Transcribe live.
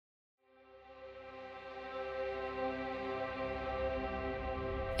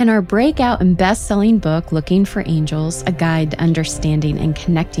In our breakout and best-selling book, Looking for Angels, A Guide to Understanding and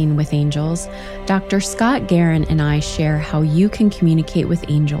Connecting with Angels, Dr. Scott Guerin and I share how you can communicate with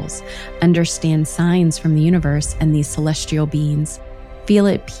angels, understand signs from the universe and these celestial beings, feel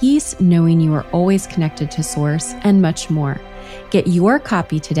at peace knowing you are always connected to Source, and much more. Get your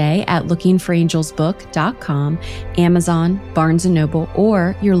copy today at lookingforangelsbook.com, Amazon, Barnes & Noble,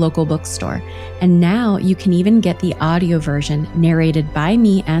 or your local bookstore. And now you can even get the audio version narrated by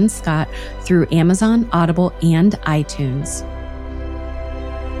me and Scott through Amazon, Audible, and iTunes.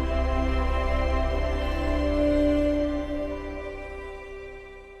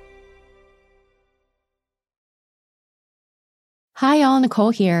 Hi, y'all. Nicole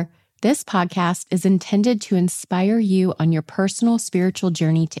here. This podcast is intended to inspire you on your personal spiritual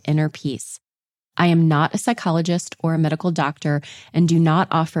journey to inner peace. I am not a psychologist or a medical doctor and do not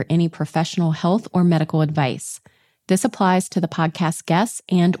offer any professional health or medical advice. This applies to the podcast guests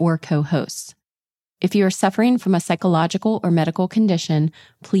and or co-hosts. If you are suffering from a psychological or medical condition,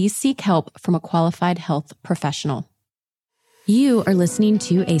 please seek help from a qualified health professional. You are listening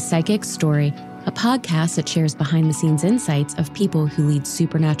to A Psychic Story, a podcast that shares behind-the-scenes insights of people who lead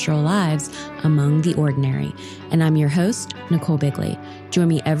supernatural lives among the ordinary. And I'm your host, Nicole Bigley. Join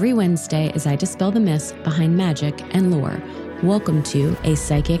me every Wednesday as I dispel the myths behind magic and lore. Welcome to A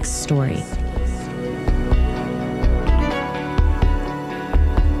Psychic Story.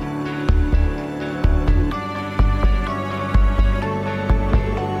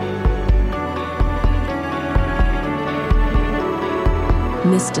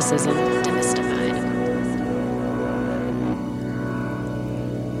 Mysticism demystified.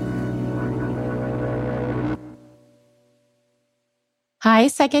 Hi,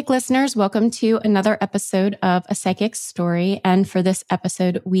 psychic listeners. Welcome to another episode of A Psychic Story. And for this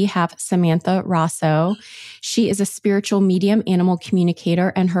episode, we have Samantha Rosso. She is a spiritual medium animal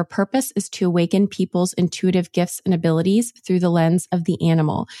communicator, and her purpose is to awaken people's intuitive gifts and abilities through the lens of the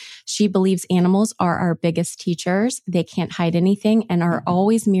animal. She believes animals are our biggest teachers. They can't hide anything and are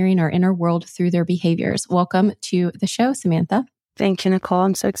always mirroring our inner world through their behaviors. Welcome to the show, Samantha. Thank you, Nicole.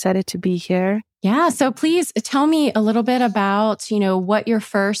 I'm so excited to be here. Yeah. So please tell me a little bit about, what your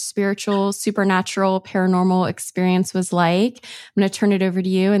first spiritual, supernatural, paranormal experience was like. I'm going to turn it over to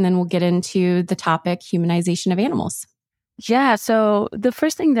you, and then we'll get into the topic, humanization of animals. Yeah. So the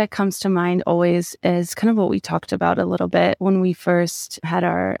first thing that comes to mind always is kind of what we talked about a little bit when we first had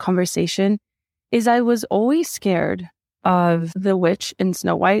our conversation, is I was always scared of the witch in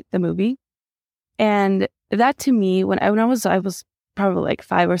Snow White, the movie. And that to me, when I was probably like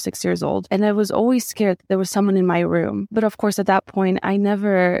 5 or 6 years old, and I was always scared that there was someone in my room. But of course, at that point, I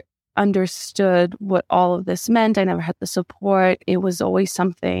never understood what all of this meant. I never had the support. It was always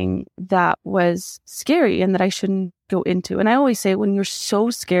something that was scary and that I shouldn't go into. And I always say, when you're so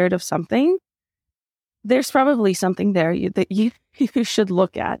scared of something, there's probably something there that you should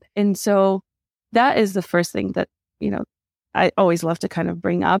look at. And so that is the first thing that, I always love to kind of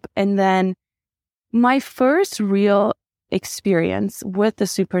bring up. And then my first real experience with the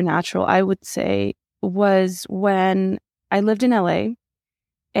supernatural, I would say, was when I lived in LA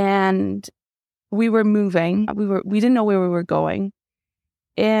and we were moving. We didn't know where we were going.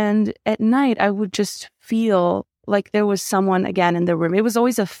 And at night, I would just feel like there was someone again in the room. It was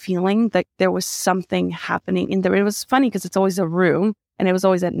always a feeling that there was something happening in there. It was funny because it's always a room and it was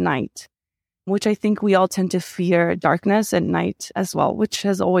always at night, which I think we all tend to fear darkness at night as well, which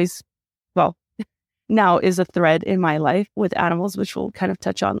has always, now is a thread in my life with animals, which we'll kind of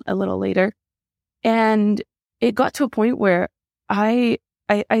touch on a little later. And it got to a point where I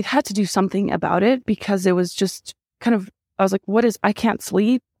had to do something about it because it was just kind of, I was like, I can't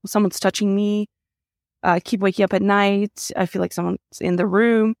sleep. Someone's touching me. I keep waking up at night. I feel like someone's in the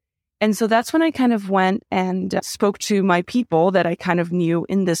room. And so that's when I kind of went and spoke to my people that I kind of knew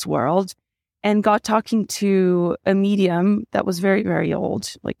in this world, and got talking to a medium that was very, very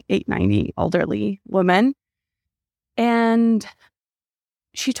old, like 890, elderly woman. And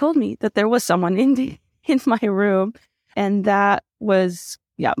she told me that there was someone in my room. And that was,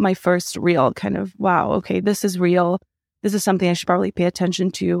 my first real kind of, wow, okay, this is real. This is something I should probably pay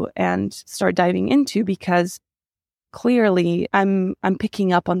attention to and start diving into, because clearly I'm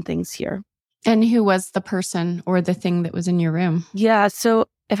picking up on things here. And who was the person or the thing that was in your room? Yeah. So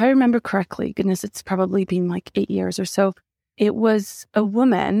if I remember correctly, goodness, it's probably been like 8 years or so. It was a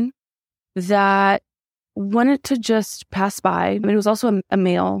woman that wanted to just pass by. I mean, it was also a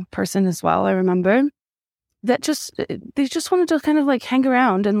male person as well, I remember. They just wanted to kind of like hang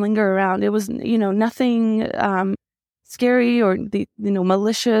around and linger around. It was, nothing scary or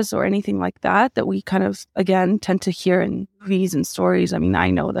malicious or anything like that we kind of, again, tend to hear in movies and stories. I mean, I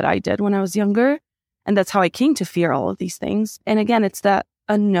know that I did when I was younger, and that's how I came to fear all of these things. And again, it's that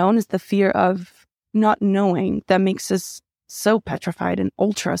unknown, is the fear of not knowing that makes us so petrified and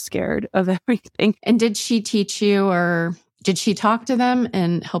ultra scared of everything. And did she teach you, or did she talk to them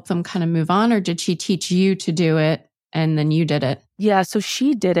and help them kind of move on, or did she teach you to do it and then you did it? Yeah, so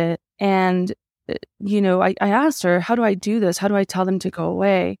she did it. And, I asked her, how do I do this? How do I tell them to go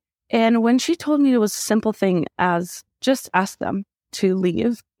away? And when she told me, it was a simple thing as just ask them to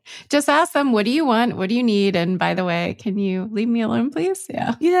leave. Just ask them, what do you want? What do you need? And by the way, can you leave me alone, please?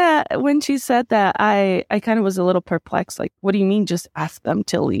 Yeah. Yeah. When she said that, I kind of was a little perplexed. Like, what do you mean just ask them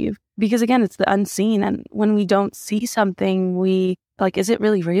to leave? Because again, it's the unseen. And when we don't see something, we like, is it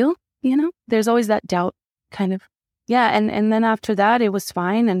really real? There's always that doubt kind of. Yeah. And then after that, it was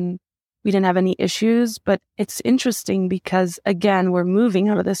fine. And we didn't have any issues. But it's interesting because, again, we're moving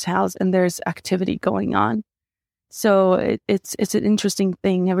out of this house and there's activity going on. So it's an interesting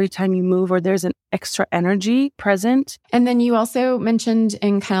thing every time you move or there's an extra energy present. And then you also mentioned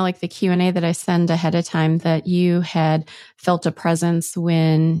in kind of like the Q&A that I send ahead of time that you had felt a presence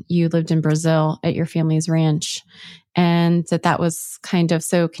when you lived in Brazil at your family's ranch, and that was kind of,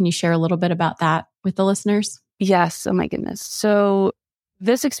 so can you share a little bit about that with the listeners? Yes. Oh my goodness. So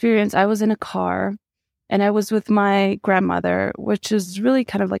this experience, I was in a car. And I was with my grandmother, which is really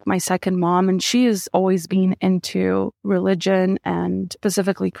kind of like my second mom. And she has always been into religion and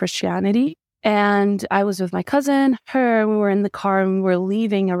specifically Christianity. And I was with my cousin, her, we were in the car and we were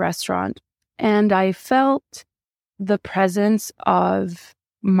leaving a restaurant. And I felt the presence of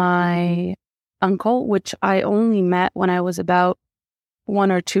my uncle, which I only met when I was about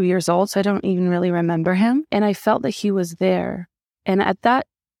 1 or 2 years old. So I don't even really remember him. And I felt that he was there. And at that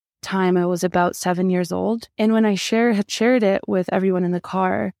time, I was about 7 years old. And when I had shared it with everyone in the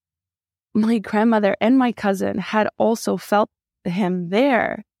car, my grandmother and my cousin had also felt him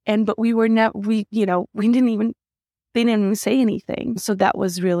there. But we were not, they didn't even say anything. So that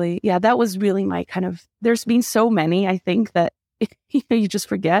was really my kind of, there's been so many, I think, that you just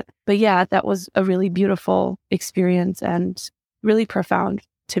forget. But yeah, that was a really beautiful experience and really profound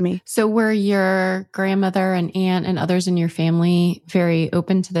to me. So were your grandmother and aunt and others in your family very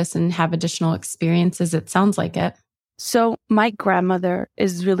open to this and have additional experiences? It sounds like it. So my grandmother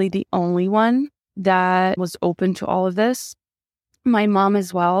is really the only one that was open to all of this. My mom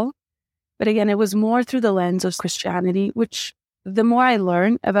as well. But again, it was more through the lens of Christianity, which the more I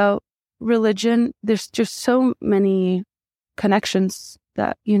learn about religion, there's just so many connections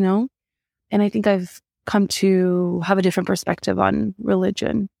that, and I think I've come to have a different perspective on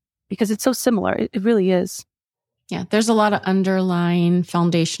religion because it's so similar. It really is. Yeah, there's a lot of underlying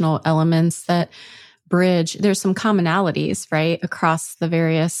foundational elements that bridge. There's some commonalities, right, across the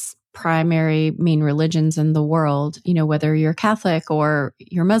various primary main religions in the world. Whether you're Catholic or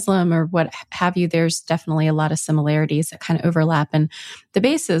you're Muslim or what have you, there's definitely a lot of similarities that kind of overlap. And the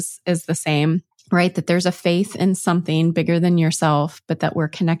basis is the same, right? That there's a faith in something bigger than yourself, but that we're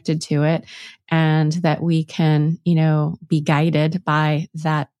connected to it and that we can, be guided by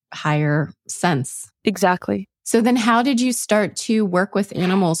that higher sense. Exactly. So then how did you start to work with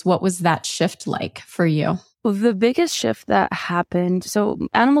animals? What was that shift like for you? Well, the biggest shift that happened, so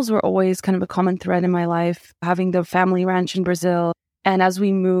animals were always kind of a common thread in my life, having the family ranch in Brazil. And as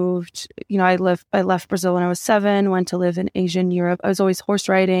we moved, I left Brazil when I was 7, went to live in Asia and Europe. I was always horse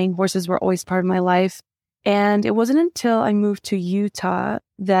riding. Horses were always part of my life. And it wasn't until I moved to Utah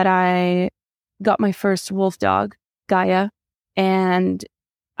that I got my first wolf dog, Gaia. And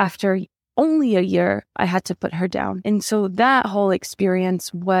after only a year, I had to put her down. And so that whole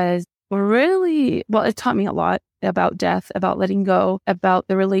experience was really, it taught me a lot about death, about letting go, about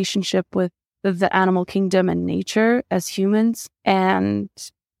the relationship with the animal kingdom and nature as humans. And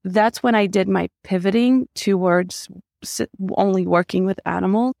that's when I did my pivoting towards only working with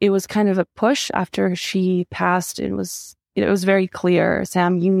animals. It was kind of a push after she passed. It was very clear,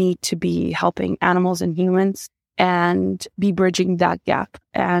 Sam, you need to be helping animals and humans and be bridging that gap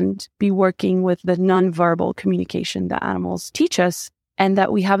and be working with the nonverbal communication that animals teach us and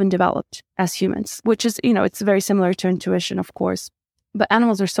that we haven't developed as humans, which is, it's very similar to intuition, of course, but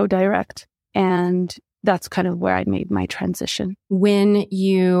animals are so direct. And that's kind of where I made my transition. When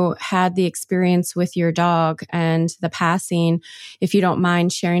you had the experience with your dog and the passing, if you don't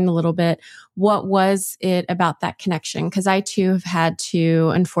mind sharing a little bit, what was it about that connection? Because I too have had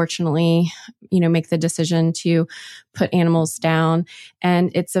to, unfortunately, make the decision to put animals down.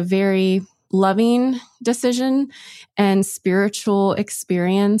 And it's a very loving decision and spiritual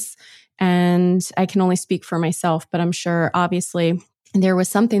experience. And I can only speak for myself, but I'm sure obviously there was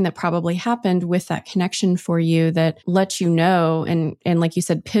something that probably happened with that connection for you that let you know and like you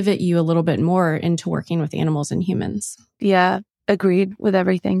said, pivot you a little bit more into working with animals and humans. Yeah, agreed with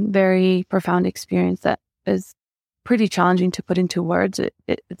everything. Very profound experience that is pretty challenging to put into words.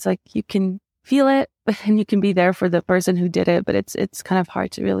 It's like you can feel it and you can be there for the person who did it, but it's kind of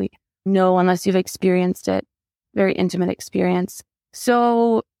hard to really know unless you've experienced it. Very intimate experience.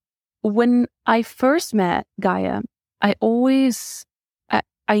 So when I first met Gaia,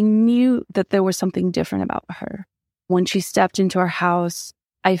 I knew that there was something different about her. When she stepped into our house,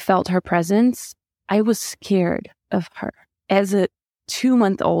 I felt her presence. I was scared of her as a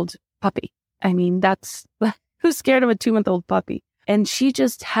 2-month-old puppy. I mean, who's scared of a 2-month-old puppy? And she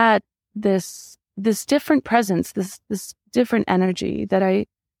just had this different presence, this different energy that I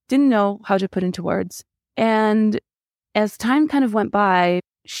didn't know how to put into words. And as time kind of went by,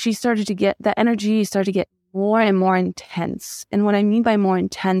 that energy started to get more and more intense. And what I mean by more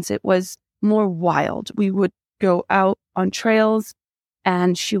intense, it was more wild. We would go out on trails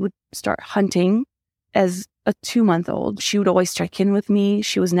and she would start hunting. As a 2-month-old, she would always check in with me.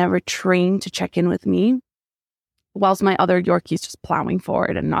 She was never trained to check in with me, whilst my other Yorkies just plowing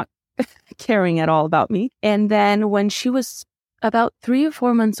forward and not caring at all about me. And then when she was about 3 or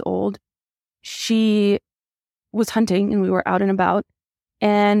 4 months old, she was hunting and we were out and about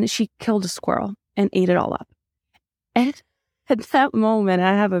and she killed a squirrel and ate it all up. And at that moment,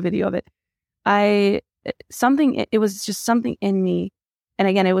 I have a video of it. It was just something in me. And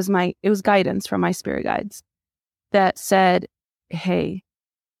again, it was guidance from my spirit guides that said, hey,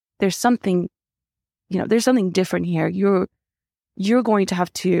 there's something different here. You're going to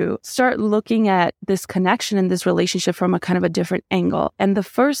have to start looking at this connection and this relationship from a kind of a different angle. And the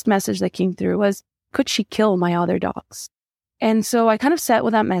first message that came through was, could she kill my other dogs? And so I kind of sat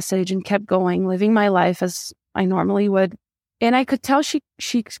with that message and kept going, living my life as I normally would. And I could tell she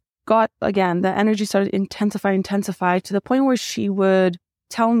got, again, the energy started to intensify to the point where she would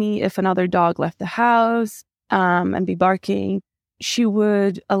tell me if another dog left the house and be barking. She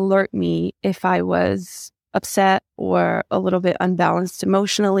would alert me if I was upset or a little bit unbalanced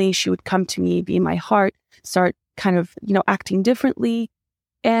emotionally. She would come to me, be in my heart, start kind of, acting differently.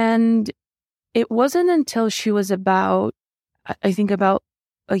 And it wasn't until she was about a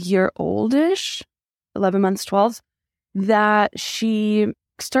year oldish, 11 months, 12, that she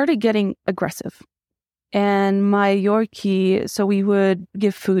started getting aggressive. And my Yorkie, so we would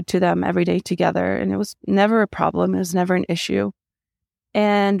give food to them every day together, and it was never a problem. It was never an issue.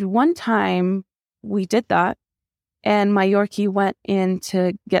 And one time we did that, and my Yorkie went in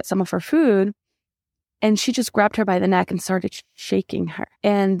to get some of her food, and she just grabbed her by the neck and started shaking her.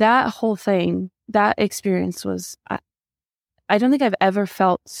 And that whole thing, that experience was, I don't think I've ever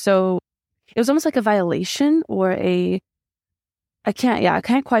felt so, it was almost like a violation or I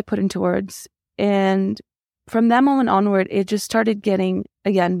can't quite put into words. And from that moment onward, it just started getting,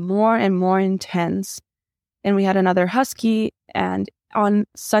 again, more and more intense. And we had another husky, and on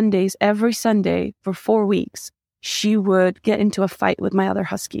Sundays, every Sunday for 4 weeks, she would get into a fight with my other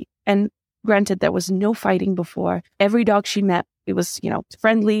husky. And granted, there was no fighting before. Every dog she met, it was,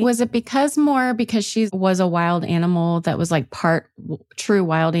 friendly. Was it because she was a wild animal that was like part true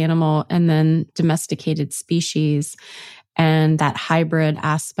wild animal and then domesticated species? And that hybrid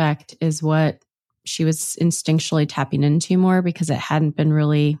aspect is what she was instinctually tapping into more because it hadn't been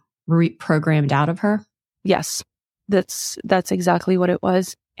really reprogrammed out of her? Yes, that's exactly what it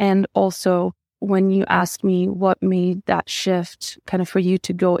was. And also, when you asked me what made that shift kind of for you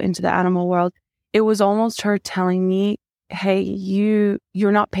to go into the animal world, it was almost her telling me, hey, you're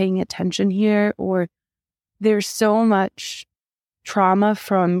not paying attention here, or there's so much trauma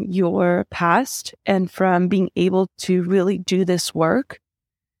from your past and from being able to really do this work,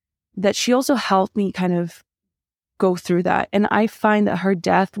 that she also helped me kind of go through that. And I find that her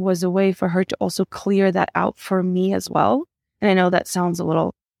death was a way for her to also clear that out for me as well. And I know that sounds a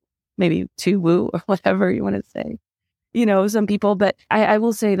little maybe too woo or whatever you want to say, some people, but I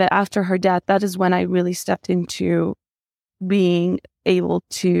will say that after her death, that is when I really stepped into being able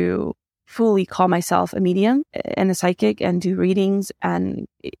to fully call myself a medium and a psychic and do readings. And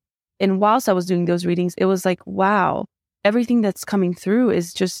whilst I was doing those readings, it was like, wow, everything that's coming through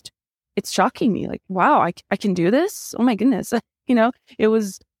is just, it's shocking me. Like, wow, I can do this. Oh my goodness. It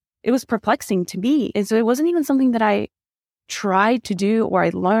was perplexing to me. And so it wasn't even something that I tried to do or I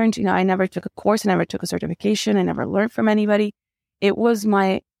learned. I never took a course. I never took a certification. I never learned from anybody. It was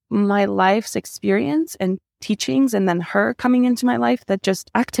my life's experience and teachings, and then her coming into my life that just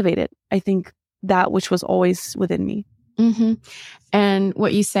activated, I think, that which was always within me. Mm-hmm. And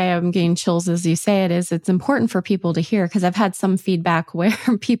what you say, I'm getting chills as you say it, is it's important for people to hear, because I've had some feedback where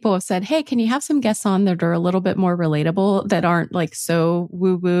people have said, hey, can you have some guests on that are a little bit more relatable, that aren't like so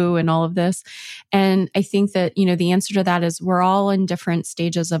woo woo and all of this? And I think that, the answer to that is we're all in different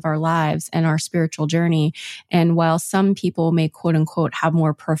stages of our lives and our spiritual journey. And while some people may quote unquote have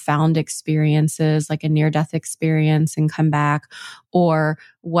more profound experiences, like a near death experience and come back, or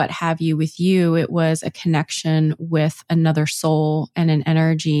what have you, with you, it was a connection with another soul and an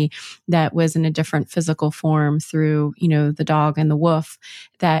energy that was in a different physical form through, the dog and the wolf,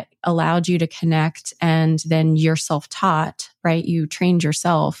 that allowed you to connect. And then you're self-taught, right? You trained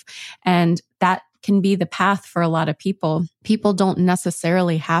yourself. And that can be the path for a lot of people. People don't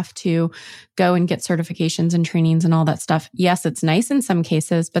necessarily have to go and get certifications and trainings and all that stuff. Yes, it's nice in some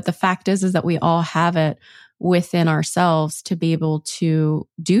cases, but the fact is that we all have it within ourselves to be able to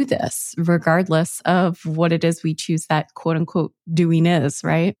do this, regardless of what it is we choose that quote unquote doing is,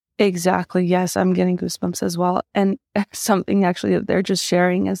 right? Exactly. Yes, I'm getting goosebumps as well. And something actually that they're just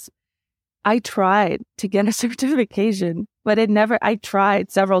sharing is, I tried to get a certification, but I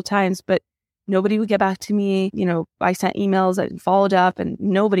tried several times, but nobody would get back to me. I sent emails and followed up and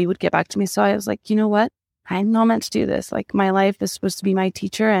nobody would get back to me. So I was like, you know what? I'm not meant to do this. Like, my life is supposed to be my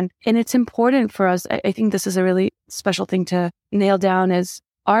teacher. And it's important for us. I think this is a really special thing to nail down, is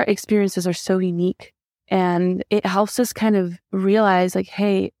our experiences are so unique. And it helps us kind of realize, like,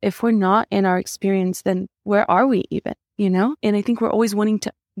 hey, if we're not in our experience, then where are we even, And I think we're always wanting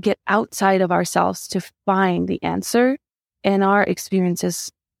to get outside of ourselves to find the answer. And our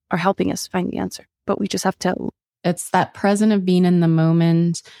experiences are helping us find the answer. But we just have to. It's that present of being in the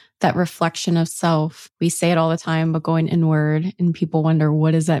moment, that reflection of self. We say it all the time, but going inward, and people wonder,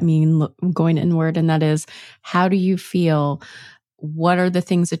 what does that mean, going inward? And that is, how do you feel? What are the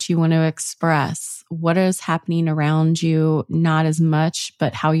things that you want to express? What is happening around you? Not as much,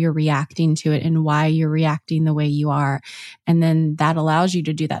 but how you're reacting to it and why you're reacting the way you are. And then that allows you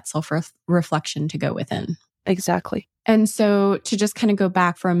to do that self-reflection to go within. Exactly. And so to just kind of go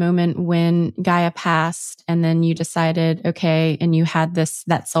back for a moment, when Gaia passed and then you decided, okay, and you had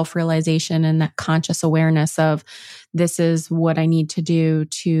that self-realization and that conscious awareness of, this is what I need to do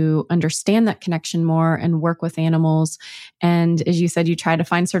to understand that connection more and work with animals. And as you said, you tried to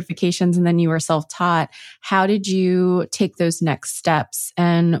find certifications and then you were self-taught. How did you take those next steps?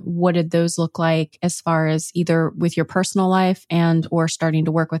 And what did those look like as far as either with your personal life and or starting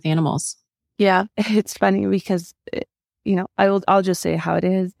to work with animals? Yeah, it's funny because, I'll just say how it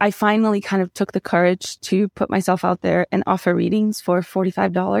is. I finally kind of took the courage to put myself out there and offer readings for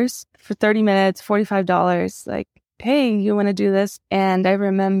 $45 for 30 minutes, $45. Like, hey, you want to do this? And I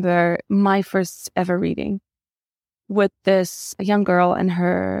remember my first ever reading with this young girl and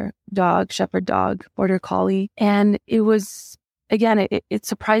her dog, shepherd dog, border collie. And it was, again, it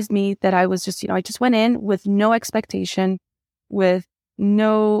surprised me that I was just, I just went in with no expectation, I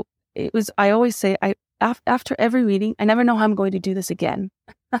always say, after every reading, I never know how I'm going to do this again.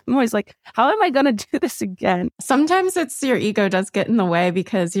 I'm always like, how am I going to do this again? Sometimes it's your ego does get in the way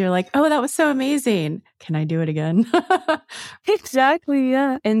because you're like, oh, that was so amazing. Can I do it again? Exactly.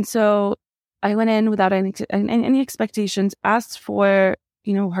 Yeah. And so I went in without any expectations, asked for,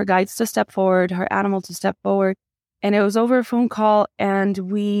 her guides to step forward, her animal to step forward. And it was over a phone call. And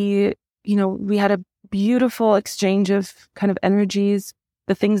we had a beautiful exchange of kind of energies,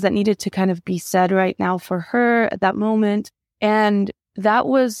 the things that needed to kind of be said right now for her at that moment. And that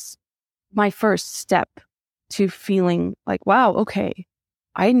was my first step to feeling like, wow, okay,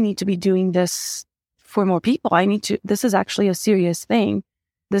 I need to be doing this for more people. This is actually a serious thing.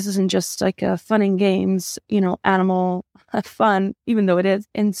 This isn't just like a fun and games, animal fun, even though it is.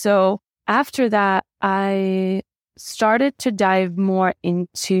 And so after that, I started to dive more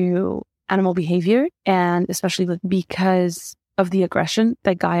into animal behavior, and especially because of the aggression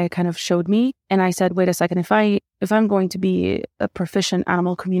that Gaia kind of showed me. And I said, wait a second, if I'm going to be a proficient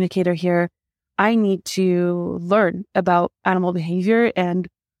animal communicator here, I need to learn about animal behavior and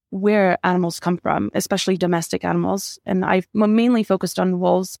where animals come from, especially domestic animals. And I've mainly focused on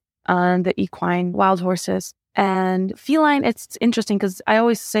wolves, on the equine, wild horses. And feline, it's interesting because I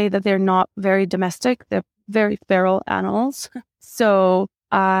always say that they're not very domestic. They're very feral animals. So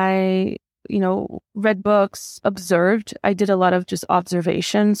I read books, observed. I did a lot of just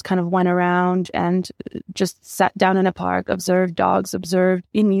observations, kind of went around and just sat down in a park, observed dogs, observed.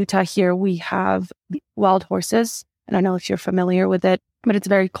 In Utah here, we have wild horses. I don't know if you're familiar with it, but it's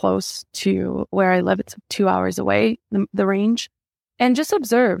very close to where I live. It's 2 hours away, the range. And just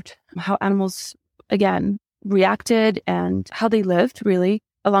observed how animals, again, reacted and how they lived, really,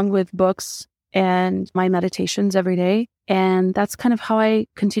 along with books and my meditations every day. And that's kind of how I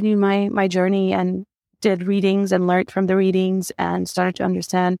continued my journey and did readings and learned from the readings and started to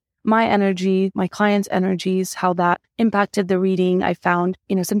understand my energy, my clients' energies, how that impacted the reading. I found,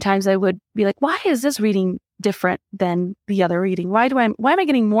 sometimes I would be like, why is this reading different than the other reading? Why am I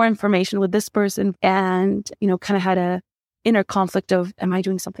getting more information with this person? And, kind of had a inner conflict of, am I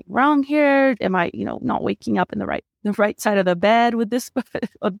doing something wrong here? Am I, not waking up in the right side of the bed with this,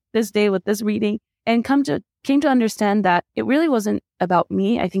 this day with this reading? And came to understand that it really wasn't about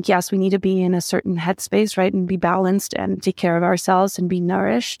me. I think, yes, we need to be in a certain headspace, right? And be balanced and take care of ourselves and be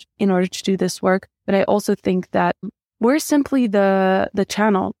nourished in order to do this work. But I also think that we're simply the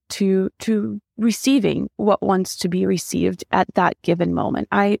channel to receiving what wants to be received at that given moment.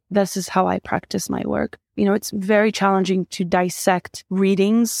 This is how I practice my work. It's very challenging to dissect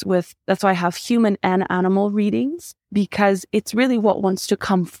readings that's why I have human and animal readings, because it's really what wants to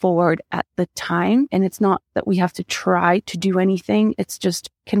come forward at the time. And it's not that we have to try to do anything. It's just,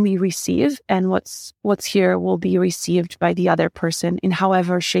 can we receive? And what's here will be received by the other person in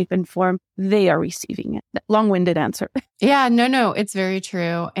however shape and form they are receiving it. Long-winded answer. Yeah, no, it's very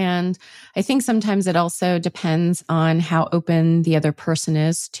true. And I think sometimes it also depends on how open the other person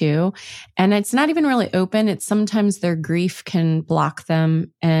is too. And it's not even really open. It's sometimes their grief can block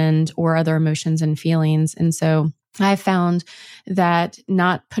them or other emotions and feelings. And so I found that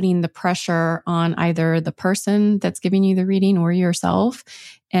not putting the pressure on either the person that's giving you the reading or yourself.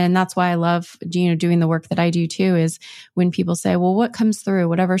 And that's why I love, doing the work that I do too, is when people say, well, what comes through,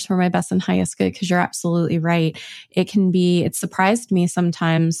 whatever's for my best and highest good, because you're absolutely right. It surprised me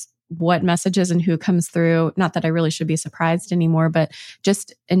sometimes what messages and who comes through. Not that I really should be surprised anymore, but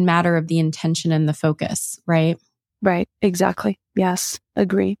just in matter of the intention and the focus, right? Right. Exactly. Yes.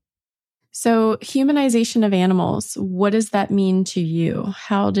 Agree. So humanization of animals, what does that mean to you?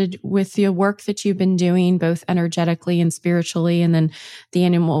 With the work that you've been doing, both energetically and spiritually, and then the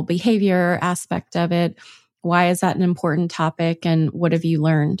animal behavior aspect of it, why is that an important topic and what have you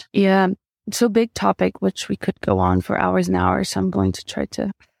learned? Yeah. So big topic, which we could go on for hours and hours. So I'm going to try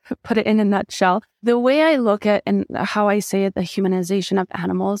to put it in a nutshell. The way I look at and how I say it, the humanization of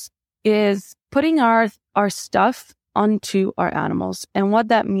animals is putting our stuff onto our animals. And what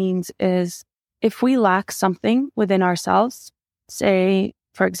that means is if we lack something within ourselves, say,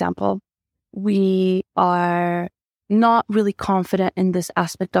 for example, we are not really confident in this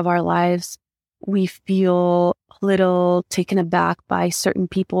aspect of our lives. We feel a little taken aback by certain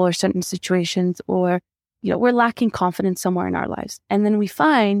people or certain situations, or, we're lacking confidence somewhere in our lives. And then we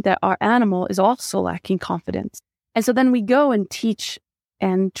find that our animal is also lacking confidence. And so then we go and teach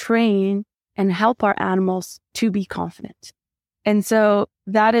and train and help our animals to be confident. And so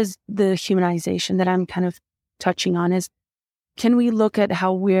that is the humanization that I'm kind of touching on, is can we look at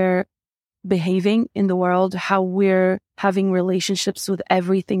how we're behaving in the world, how we're having relationships with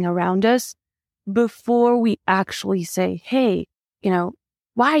everything around us before we actually say, hey,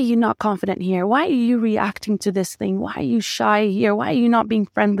 why are you not confident here? Why are you reacting to this thing? Why are you shy here? Why are you not being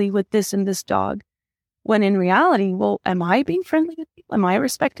friendly with this and this dog? When in reality, well, am I being friendly with people? Am I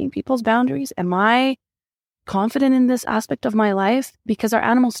respecting people's boundaries? Am I confident in this aspect of my life? Because our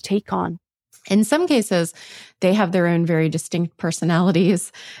animals take on. In some cases, they have their own very distinct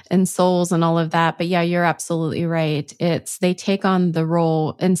personalities and souls and all of that. But yeah, you're absolutely right. They take on the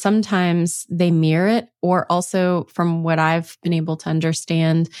role and sometimes they mirror it, or also from what I've been able to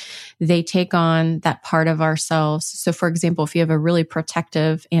understand, they take on that part of ourselves. So for example, if you have a really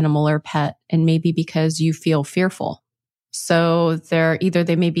protective animal or pet, and maybe because you feel fearful, so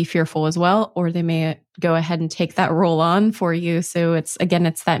they may be fearful as well, or they may go ahead and take that role on for you. So it's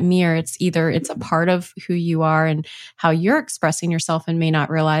that mirror. It's a part of who you are and how you're expressing yourself and may not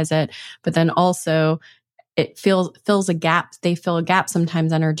realize it. But then also it fills a gap. They fill a gap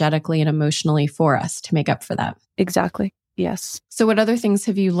sometimes energetically and emotionally for us to make up for that. Exactly. Yes. So what other things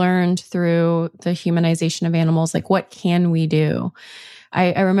have you learned through the humanization of animals? Like what can we do?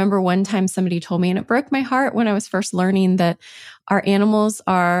 I remember one time somebody told me, and it broke my heart when I was first learning, that our animals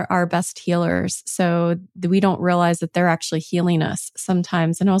are our best healers. So we don't realize that they're actually healing us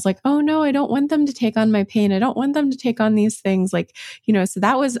sometimes. And I was like, oh no, I don't want them to take on my pain. I don't want them to take on these things. So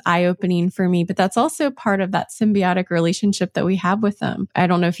that was eye-opening for me, but that's also part of that symbiotic relationship that we have with them. I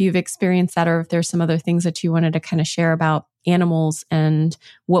don't know if you've experienced that or if there's some other things that you wanted to kind of share about animals and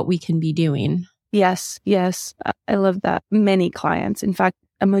what we can be doing. Yes. I love that. Many clients, in fact,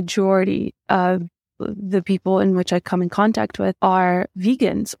 a majority of the people in which I come in contact with are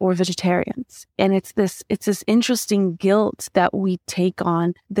vegans or vegetarians. And it's this interesting guilt that we take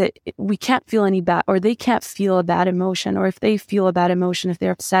on, that we can't feel any bad, or they can't feel a bad emotion. Or if they feel a bad emotion, if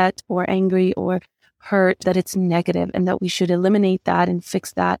they're upset or angry or hurt, that it's negative and that we should eliminate that and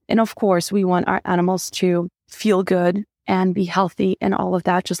fix that. And of course, we want our animals to feel good and be healthy and all of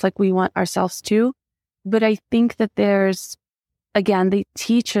that, just like we want ourselves to. But I think that again, they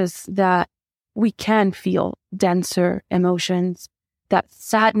teach us that we can feel denser emotions, that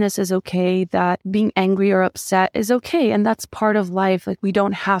sadness is okay, that being angry or upset is okay. And that's part of life. Like, we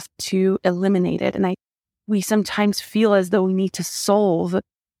don't have to eliminate it. And we sometimes feel as though we need to solve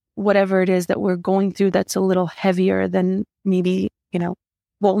whatever it is that we're going through that's a little heavier than maybe,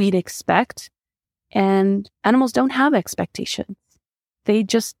 what we'd expect. And animals don't have expectations. They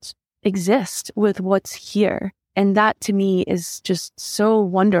just exist with what's here. And that to me is just so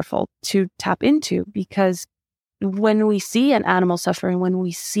wonderful to tap into, because when we see an animal suffering, when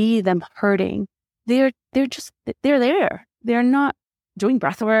we see them hurting, they're there. They're not doing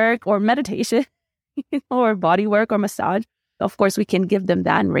breath work or meditation or body work or massage. Of course, we can give them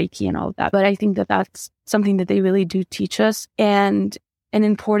that and Reiki and all of that. But I think that that's something that they really do teach us, and an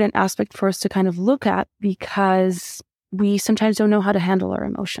important aspect for us to kind of look at, because we sometimes don't know how to handle our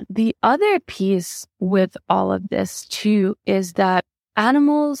emotion. The other piece with all of this too is that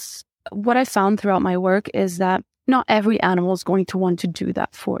animals, what I found throughout my work is that not every animal is going to want to do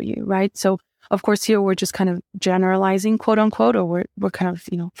that for you, right? So of course, here we're just kind of generalizing, quote unquote, or we're kind of,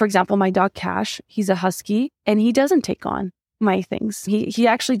 for example, my dog Cash, he's a husky and he doesn't take on my things. He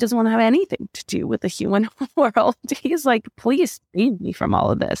actually doesn't want to have anything to do with the human world. He's like, please save me from all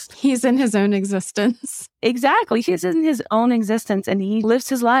of this. He's in his own existence. Exactly. He's in his own existence and he lives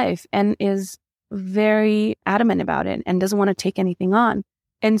his life and is very adamant about it and doesn't want to take anything on.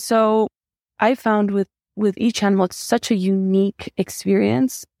 And so I found with each animal, it's such a unique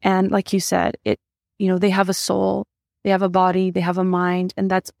experience. And like you said, they have a soul, they have a body, they have a mind, and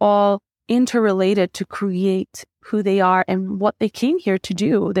that's all interrelated to create who they are and what they came here to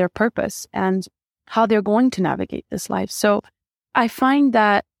do, their purpose, and how they're going to navigate this life. So I find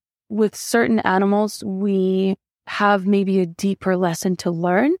that with certain animals, we have maybe a deeper lesson to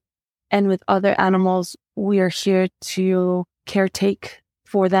learn. And with other animals, we are here to caretake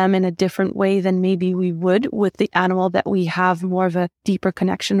for them in a different way than maybe we would with the animal that we have more of a deeper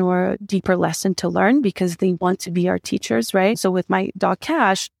connection or a deeper lesson to learn, because they want to be our teachers, right? So with my dog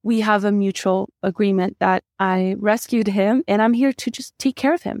Cash, we have a mutual agreement that I rescued him and I'm here to just take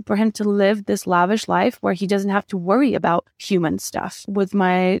care of him, for him to live this lavish life where he doesn't have to worry about human stuff. With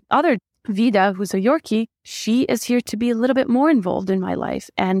my other Vida, who's a Yorkie, she is here to be a little bit more involved in my life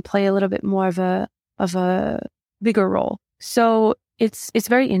and play a little bit more of a bigger role. So it's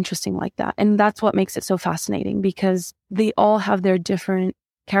very interesting like that. And that's what makes it so fascinating, because they all have their different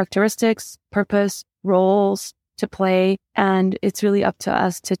characteristics, purpose, roles to play. And it's really up to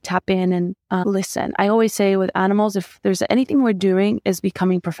us to tap in and listen. I always say with animals, if there's anything we're doing, is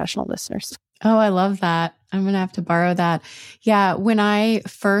becoming professional listeners. Oh, I love that. I'm going to have to borrow that. Yeah. When I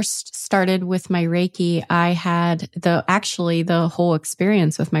first started with my Reiki, I had the whole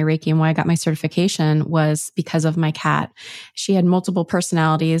experience with my Reiki and why I got my certification was because of my cat. She had multiple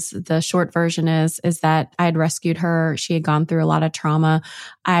personalities. The short version is that I had rescued her. She had gone through a lot of trauma.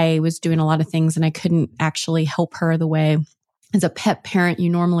 I was doing a lot of things and I couldn't actually help her the way as a pet parent you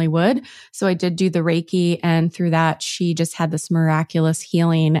normally would. So I did do the Reiki, and through that, she just had this miraculous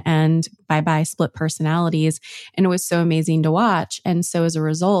healing and bye-bye split personalities. And it was so amazing to watch. And so as a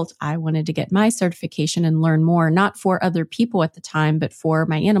result, I wanted to get my certification and learn more, not for other people at the time, but for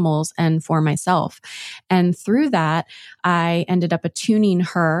my animals and for myself. And through that, I ended up attuning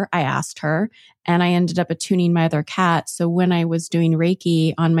her. I asked her, and I ended up attuning my other cat. So when I was doing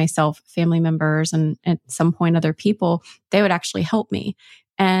Reiki on myself, family members, and at some point other people, they would actually help me.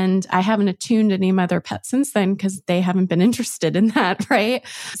 And I haven't attuned any of my other pets since then because they haven't been interested in that, right?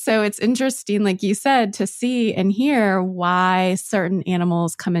 So it's interesting, like you said, to see and hear why certain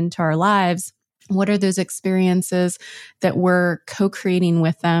animals come into our lives. What are those experiences that we're co-creating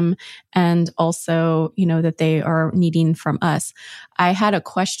with them, and also, that they are needing from us? I had a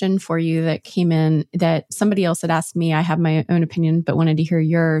question for you that came in that somebody else had asked me. I have my own opinion, but wanted to hear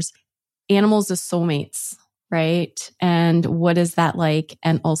yours. Animals as soulmates, right? And what is that like?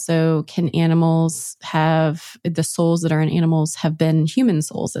 And also, can animals have the souls that are in animals have been human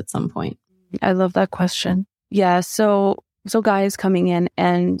souls at some point? I love that question. Yeah. So guys coming in,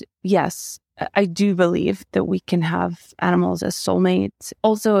 and yes, I do believe that we can have animals as soulmates.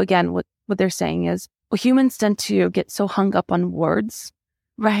 Also, again, what they're saying is, well, humans tend to get so hung up on words,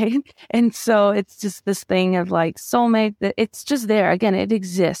 right? And so it's just this thing of like soulmate that it's just there. Again, it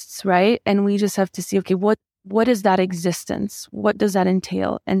exists, right? And we just have to see, okay, what is that existence? What does that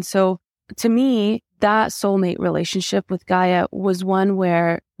entail? And so to me, that soulmate relationship with Gaia was one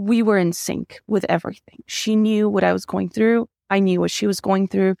where we were in sync with everything. She knew what I was going through. I knew what she was going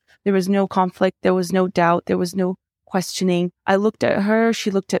through. There was no conflict. There was no doubt. There was no questioning. I looked at her.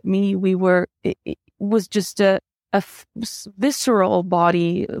 She looked at me. It was just a visceral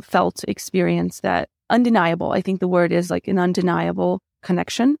body felt experience that undeniable. I think the word is like an undeniable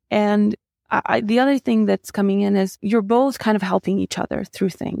connection. And the other thing that's coming in is you're both kind of helping each other through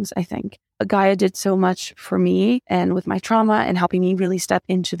things, I think. Gaia did so much for me and with my trauma and helping me really step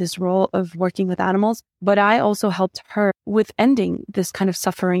into this role of working with animals. But I also helped her with ending this kind of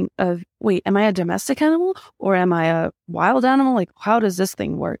suffering of, wait, am I a domestic animal or am I a wild animal? Like, how does this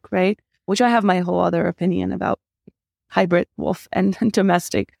thing work, right? Which I have my whole other opinion about hybrid wolf and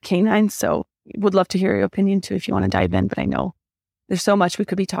domestic canine. So would love to hear your opinion too if you want to dive in, but I know there's so much we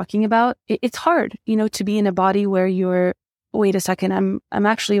could be talking about. It's hard, to be in a body where you're, wait a second, I'm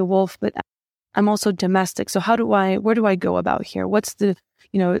actually a wolf, but I'm also domestic. So where do I go about here? What's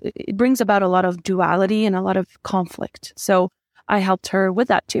it brings about a lot of duality and a lot of conflict. So I helped her with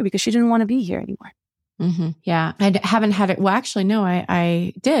that too, because she didn't want to be here anymore. Mm-hmm. Yeah. Haven't had it. Well, actually, no,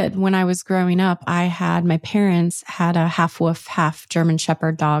 I did. When I was growing up, my parents had a half wolf, half German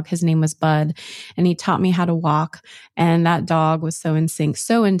Shepherd dog. His name was Bud, and he taught me how to walk. And that dog was so in sync,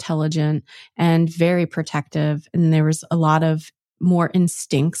 so intelligent and very protective. And there was a lot of more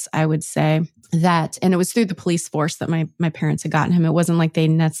instincts, I would say, and it was through the police force that my parents had gotten him. It wasn't like they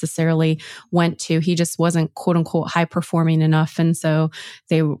necessarily he just wasn't quote unquote high performing enough. And so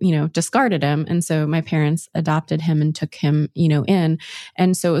they, discarded him. And so my parents adopted him and took him, in.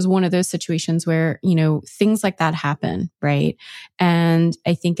 And so it was one of those situations where, things like that happen. Right. And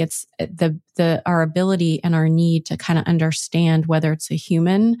I think it's our ability and our need to kind of understand whether it's a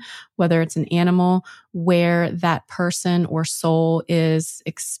human, whether it's an animal, where that person or soul is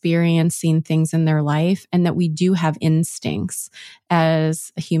experiencing things in their life, and that we do have instincts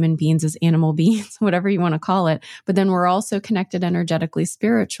as human beings, as animal beings, whatever you want to call it. But then we're also connected energetically,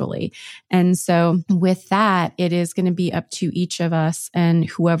 spiritually. And so with that, it is going to be up to each of us and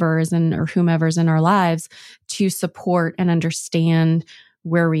whomever's in our lives to support and understand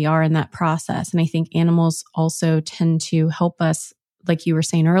where we are in that process. And I think animals also tend to help us, like you were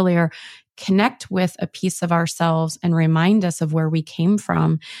saying earlier, connect with a piece of ourselves and remind us of where we came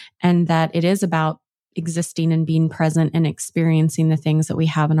from, and that it is about existing and being present and experiencing the things that we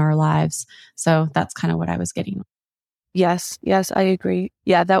have in our lives. So that's kind of what I was getting. Yes, I agree.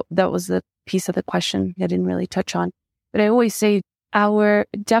 Yeah, that was the piece of the question I didn't really touch on. But I always say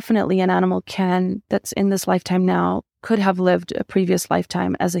definitely an animal that's in this lifetime now could have lived a previous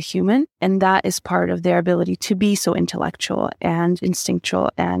lifetime as a human. And that is part of their ability to be so intellectual and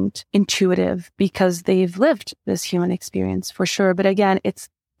instinctual and intuitive, because they've lived this human experience for sure. But again, it's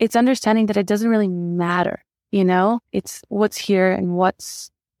understanding that it doesn't really matter, it's what's here and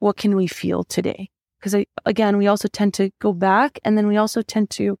what can we feel today? Because again, we also tend to go back, and then we also tend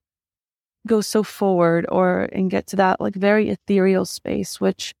to go so forward and get to that like very ethereal space,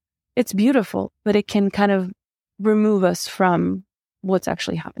 which it's beautiful, but it can kind of remove us from what's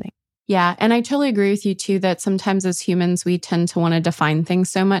actually happening. Yeah. And I totally agree with you too, that sometimes as humans, we tend to want to define things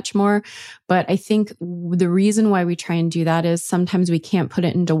so much more. But I think the reason why we try and do that is sometimes we can't put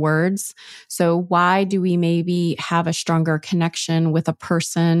it into words. So why do we maybe have a stronger connection with a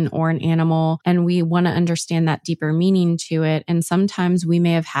person or an animal? And we want to understand that deeper meaning to it. And sometimes we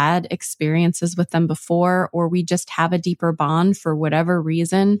may have had experiences with them before, or we just have a deeper bond for whatever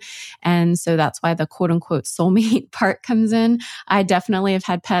reason. And so that's why the quote unquote soulmate part comes in. I definitely have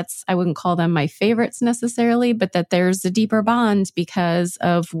had pets. I wouldn't call them my favorites necessarily, but that there's a deeper bond because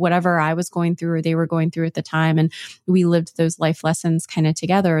of whatever I was going through or they were going through at the time. And we lived those life lessons kind of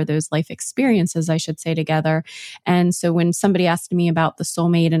together, those life experiences, I should say, together. And so when somebody asked me about the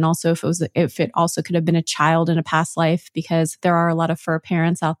soulmate, and also if it also could have been a child in a past life, because there are a lot of fur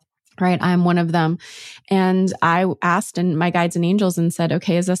parents out there. Right. I'm one of them. And I asked my guides and angels and said,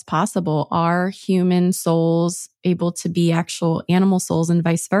 okay, is this possible? Are human souls able to be actual animal souls and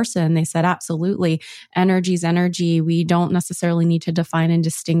vice versa? And they said, absolutely. Energy's energy. We don't necessarily need to define and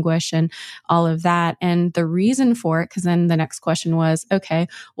distinguish and all of that. And the reason for it, because then the next question was, okay,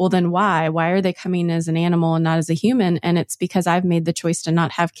 well then why? Why are they coming as an animal and not as a human? And it's because I've made the choice to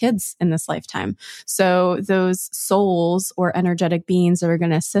not have kids in this lifetime. So those souls or energetic beings that are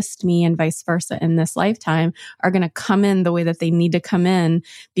going to assist me and vice versa in this lifetime are going to come in the way that they need to come in,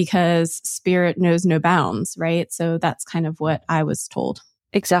 because spirit knows no bounds, right? So that's kind of what I was told.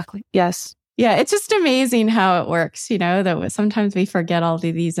 Exactly. Yes. Yeah, it's just amazing how it works, that sometimes we forget all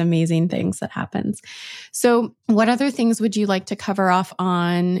these amazing things that happens. So what other things would you like to cover off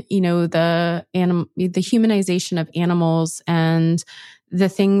on, the humanization of animals and the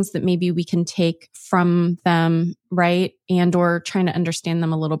things that maybe we can take from them, right? And or trying to understand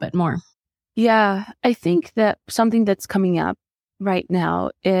them a little bit more. Yeah, I think that something that's coming up right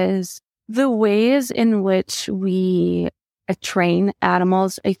now is the ways in which we train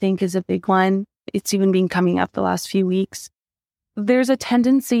animals, I think is a big one. It's even been coming up the last few weeks. There's a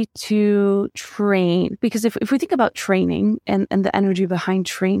tendency to train, because if we think about training and the energy behind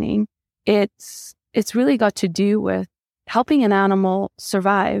training, it's really got to do with helping an animal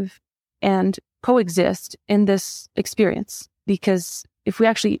survive and coexist in this experience. Because if we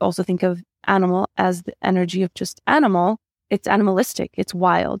actually also think of animal as the energy of just animal, it's animalistic, it's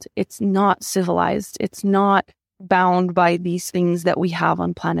wild, it's not civilized, it's not bound by these things that we have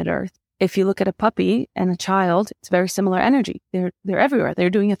on planet Earth. If you look at a puppy and a child, it's very similar energy. They're everywhere.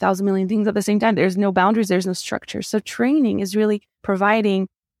 They're doing 1,000 million things at the same time. There's no boundaries. There's no structure. So training is really providing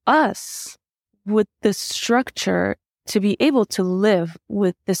us with the structure to be able to live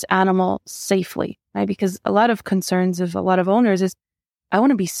with this animal safely, right? Because a lot of concerns of a lot of owners is, I want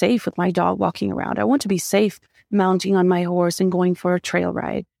to be safe with my dog walking around. I want to be safe mounting on my horse and going for a trail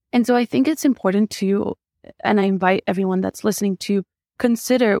ride. And so I think it's important to, and I invite everyone that's listening to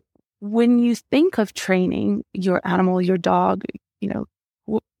consider, when you think of training your animal, your dog,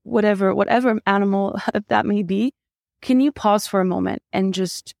 whatever animal that may be, can you pause for a moment and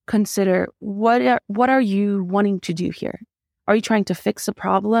just consider what are you wanting to do here? Are you trying to fix a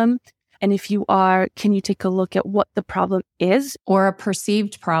problem? And if you are, can you take a look at what the problem is? Or a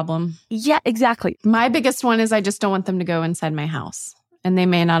perceived problem. Yeah, exactly. My biggest one is I just don't want them to go inside my house. And they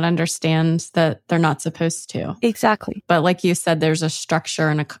may not understand that they're not supposed to. Exactly. But like you said, there's a structure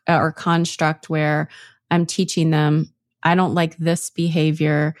and or construct where I'm teaching them, I don't like this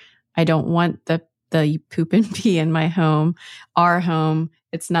behavior. I don't want the poop and pee in my home, our home.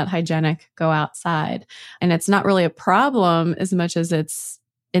 It's not hygienic. Go outside. And it's not really a problem as much as it's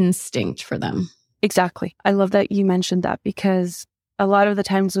instinct for them. Exactly. I love that you mentioned that, because a lot of the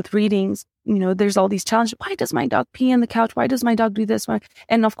times with readings, there's all these challenges. Why does my dog pee on the couch? Why does my dog do this?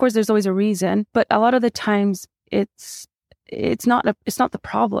 And of course, there's always a reason. But a lot of the times, it's not the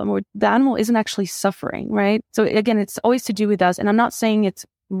problem, or the animal isn't actually suffering, right? So again, it's always to do with us. And I'm not saying it's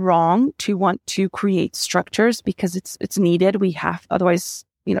wrong to want to create structures, because it's needed. We have, otherwise,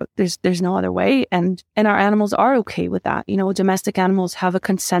 there's no other way. And our animals are okay with that. Domestic animals have a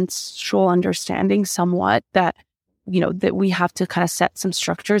consensual understanding somewhat that we have to kind of set some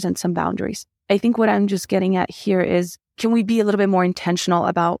structures and some boundaries. I think what I'm just getting at here is, can we be a little bit more intentional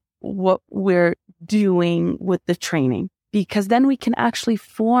about what we're doing with the training? Because then we can actually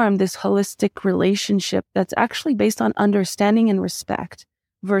form this holistic relationship that's actually based on understanding and respect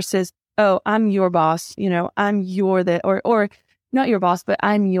versus, oh, I'm your boss, I'm or not your boss, but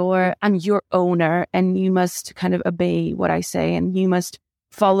I'm your owner, and you must kind of obey what I say, and you must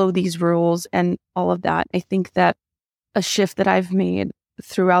follow these rules and all of that. I think that a shift that I've made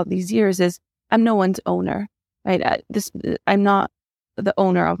throughout these years is, I'm no one's owner, right? I'm not the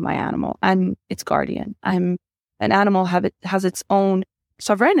owner of my animal. I'm its guardian. An animal has its own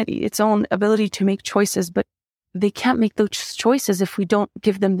sovereignty, its own ability to make choices, but they can't make those choices if we don't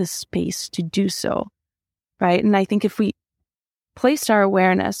give them the space to do so, right? And I think if we placed our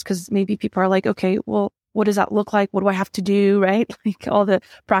awareness, because maybe people are like, okay, well, what does that look like? What do I have to do, right? Like all the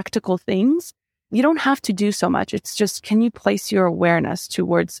practical things. You don't have to do so much. It's just, can you place your awareness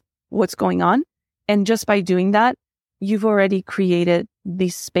towards what's going on? And just by doing that, you've already created the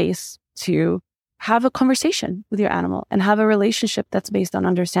space to have a conversation with your animal and have a relationship that's based on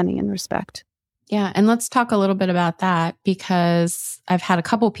understanding and respect. Yeah. And let's talk a little bit about that, because I've had a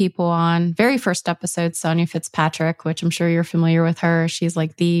couple people on very first episode, Sonia Fitzpatrick, which I'm sure you're familiar with her. She's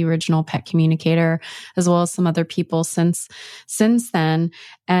like the original pet communicator, as well as some other people since then.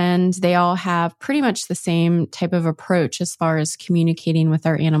 And they all have pretty much the same type of approach as far as communicating with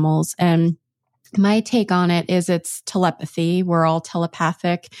our animals. And my take on it is it's telepathy. We're all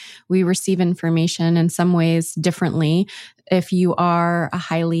telepathic. We receive information in some ways differently. If you are a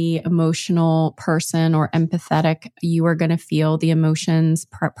highly emotional person or empathetic, you are going to feel the emotions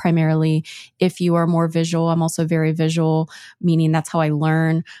primarily. If you are more visual, I'm also very visual, meaning that's how I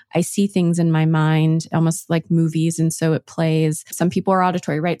learn. I see things in my mind, almost like movies, and so it plays. Some people are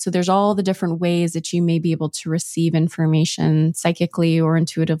auditory, right? So there's all the different ways that you may be able to receive information psychically or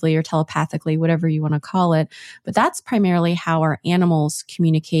intuitively or telepathically, whatever you want to call it. But that's primarily how our animals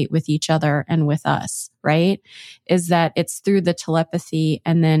communicate with each other and with us. right? Is that it's through the telepathy,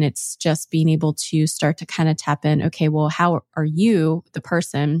 and then it's just being able to start to kind of tap in, okay, well, how are you, the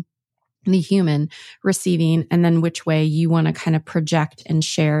person, the human, receiving, and then which way you want to kind of project and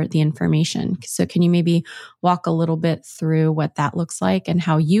share the information. So can you maybe walk a little bit through what that looks like and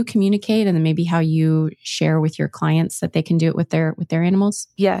how you communicate, and then maybe how you share with your clients that they can do it with their animals?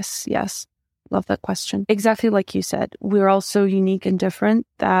 Yes. Love that question. Exactly like you said, we're all so unique and different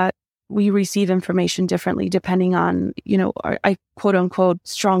that we receive information differently depending on, our I quote unquote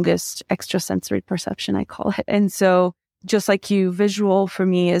strongest extrasensory perception, I call it. And so just like you, visual for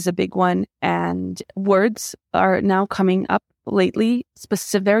me is a big one. And words are now coming up lately.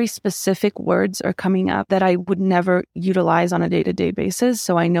 Very specific words are coming up that I would never utilize on a day-to-day basis.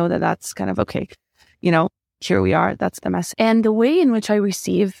 So I know that that's kind of okay. Here we are. That's the mess. And the way in which I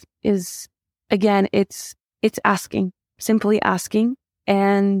receive is, again, it's asking, simply asking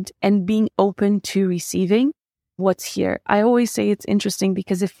and being open to receiving what's here. I always say it's interesting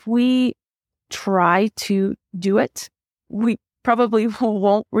because if we try to do it, we probably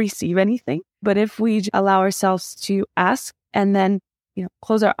won't receive anything. But if we allow ourselves to ask and then,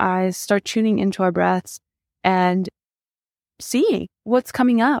 close our eyes, start tuning into our breaths and seeing what's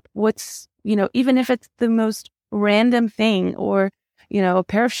coming up, even if it's the most random thing or, a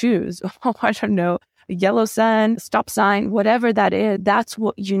pair of shoes, I don't know, a yellow sun, stop sign, whatever that is, that's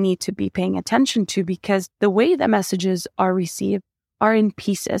what you need to be paying attention to, because the way that messages are received are in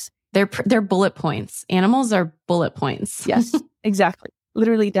pieces. They're bullet points. Animals are bullet points. Yes, exactly.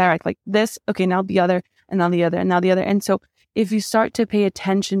 Literally direct, like this. Okay, now the other, and now the other, and now the other. And so if you start to pay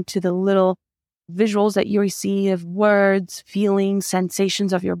attention to the little visuals that you receive, words, feelings,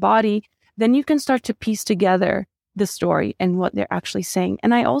 sensations of your body, then you can start to piece together the story and what they're actually saying.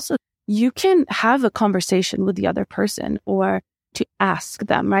 And you can have a conversation with the other person or to ask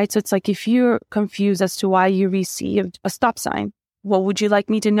them, right? So it's like if you're confused as to why you received a stop sign, what would you like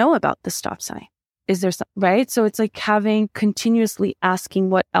me to know about the stop sign? Is there some, right? So it's like continuously asking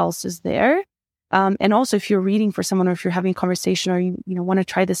what else is there. And also if you're reading for someone or if you're having a conversation or you want to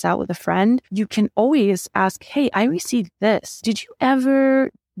try this out with a friend, you can always ask, hey, I received this. Did you ever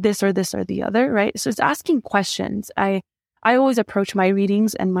this or this or the other, right? So it's asking questions. I always approach my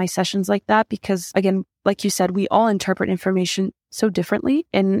readings and my sessions like that because, again, like you said, we all interpret information so differently.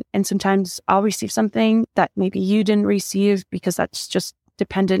 And sometimes I'll receive something that maybe you didn't receive because that's just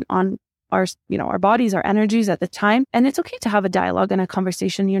dependent on our bodies, our energies at the time. And it's okay to have a dialogue and a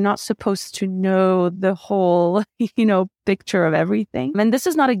conversation. You're not supposed to know the whole, picture of everything. And this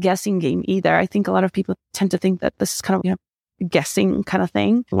is not a guessing game either. I think a lot of people tend to think that this is kind of, guessing kind of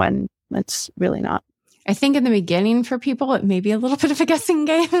thing when it's really not. I think in the beginning for people, it may be a little bit of a guessing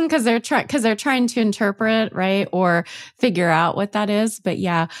game because they're trying to interpret, right? Or figure out what that is. But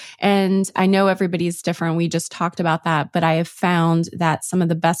yeah. And I know everybody's different. We just talked about that, but I have found that some of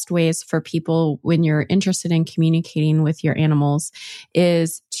the best ways for people when you're interested in communicating with your animals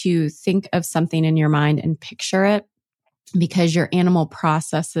is to think of something in your mind and picture it. Because your animal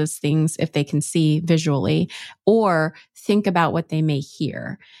processes things if they can see visually, or think about what they may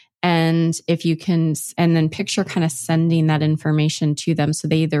hear. And if you can, and then picture kind of sending that information to them. So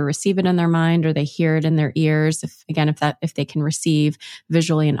they either receive it in their mind or they hear it in their ears. If they can receive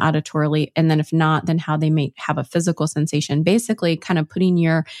visually and auditorily. And then if not, then how they may have a physical sensation, basically kind of putting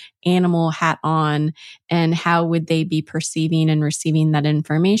your animal hat on and how would they be perceiving and receiving that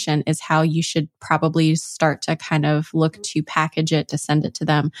information is how you should probably start to kind of look to package it to send it to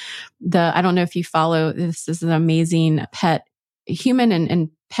them. I don't know if you follow, this is an amazing human and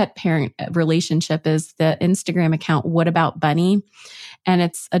pet parent relationship is the Instagram account, What About Bunny? And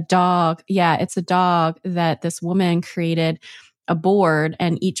it's a dog. Yeah, it's a dog that this woman created a board,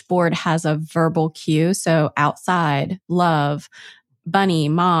 and each board has a verbal cue. So outside, love, bunny,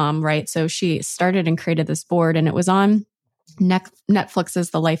 mom, right? So she started and created this board, and it was on Netflix's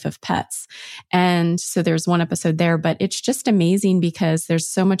The Life of Pets. And so there's one episode there, but it's just amazing because there's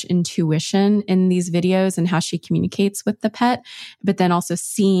so much intuition in these videos and how she communicates with the pet, but then also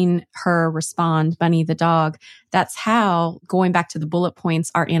seeing her respond, Bunny the dog. That's how, going back to the bullet points,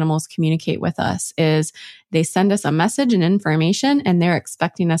 our animals communicate with us is they send us a message and information and they're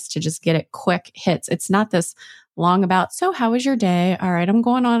expecting us to just get it quick hits. It's not this long about, so how was your day? All right, I'm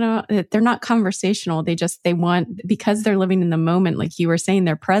going on. They're not conversational. They want, because they're living in the moment, like you were saying,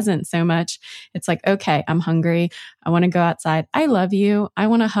 they're present so much. It's like, okay, I'm hungry. I want to go outside. I love you. I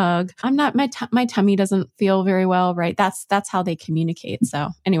want a hug. I'm not, my tummy doesn't feel very well, right? That's how they communicate. So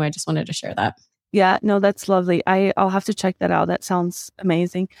anyway, I just wanted to share that. Yeah, no, that's lovely. I'll have to check that out. That sounds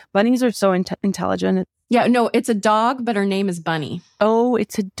amazing. Bunnies are so intelligent. Yeah, no, it's a dog, but her name is Bunny. Oh,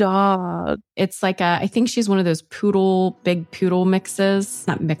 it's a dog. It's like I think she's one of those big poodle mixes.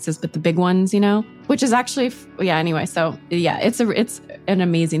 Not mixes, but the big ones, which is actually, anyway. So yeah, it's an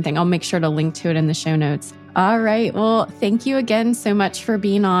amazing thing. I'll make sure to link to it in the show notes. All right. Well, thank you again so much for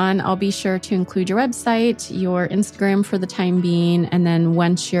being on. I'll be sure to include your website, your Instagram for the time being. And then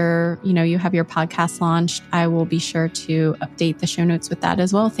once you have your podcast launched, I will be sure to update the show notes with that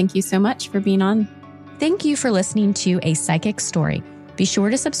as well. Thank you so much for being on. Thank you for listening to A Psychic Story. Be sure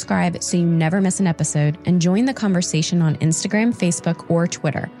to subscribe so you never miss an episode and join the conversation on Instagram, Facebook, or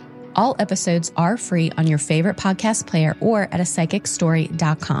Twitter. All episodes are free on your favorite podcast player or at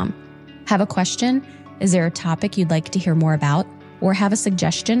apsychicstory.com. Have a question? Is there a topic you'd like to hear more about? Or have a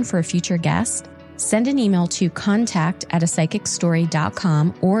suggestion for a future guest? Send an email to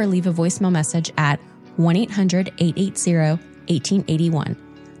contact@apsychicstory.com or leave a voicemail message at 1-800-880-1881.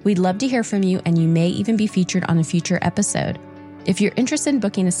 We'd love to hear from you, and you may even be featured on a future episode. If you're interested in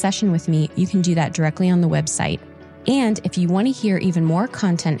booking a session with me, you can do that directly on the website. And if you want to hear even more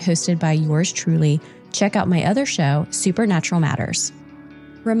content hosted by yours truly, check out my other show, Supernatural Matters.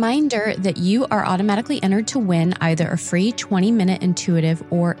 Reminder that you are automatically entered to win either a free 20-minute intuitive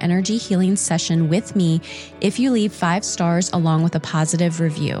or energy healing session with me if you leave 5 stars along with a positive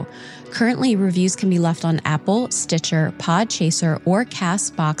review. Currently, reviews can be left on Apple, Stitcher, Podchaser, or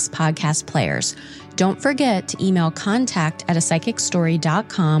CastBox podcast players. Don't forget to email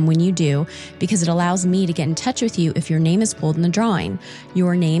contact@apsychicstory.com when you do, because it allows me to get in touch with you if your name is pulled in the drawing.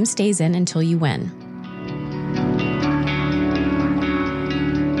 Your name stays in until you win.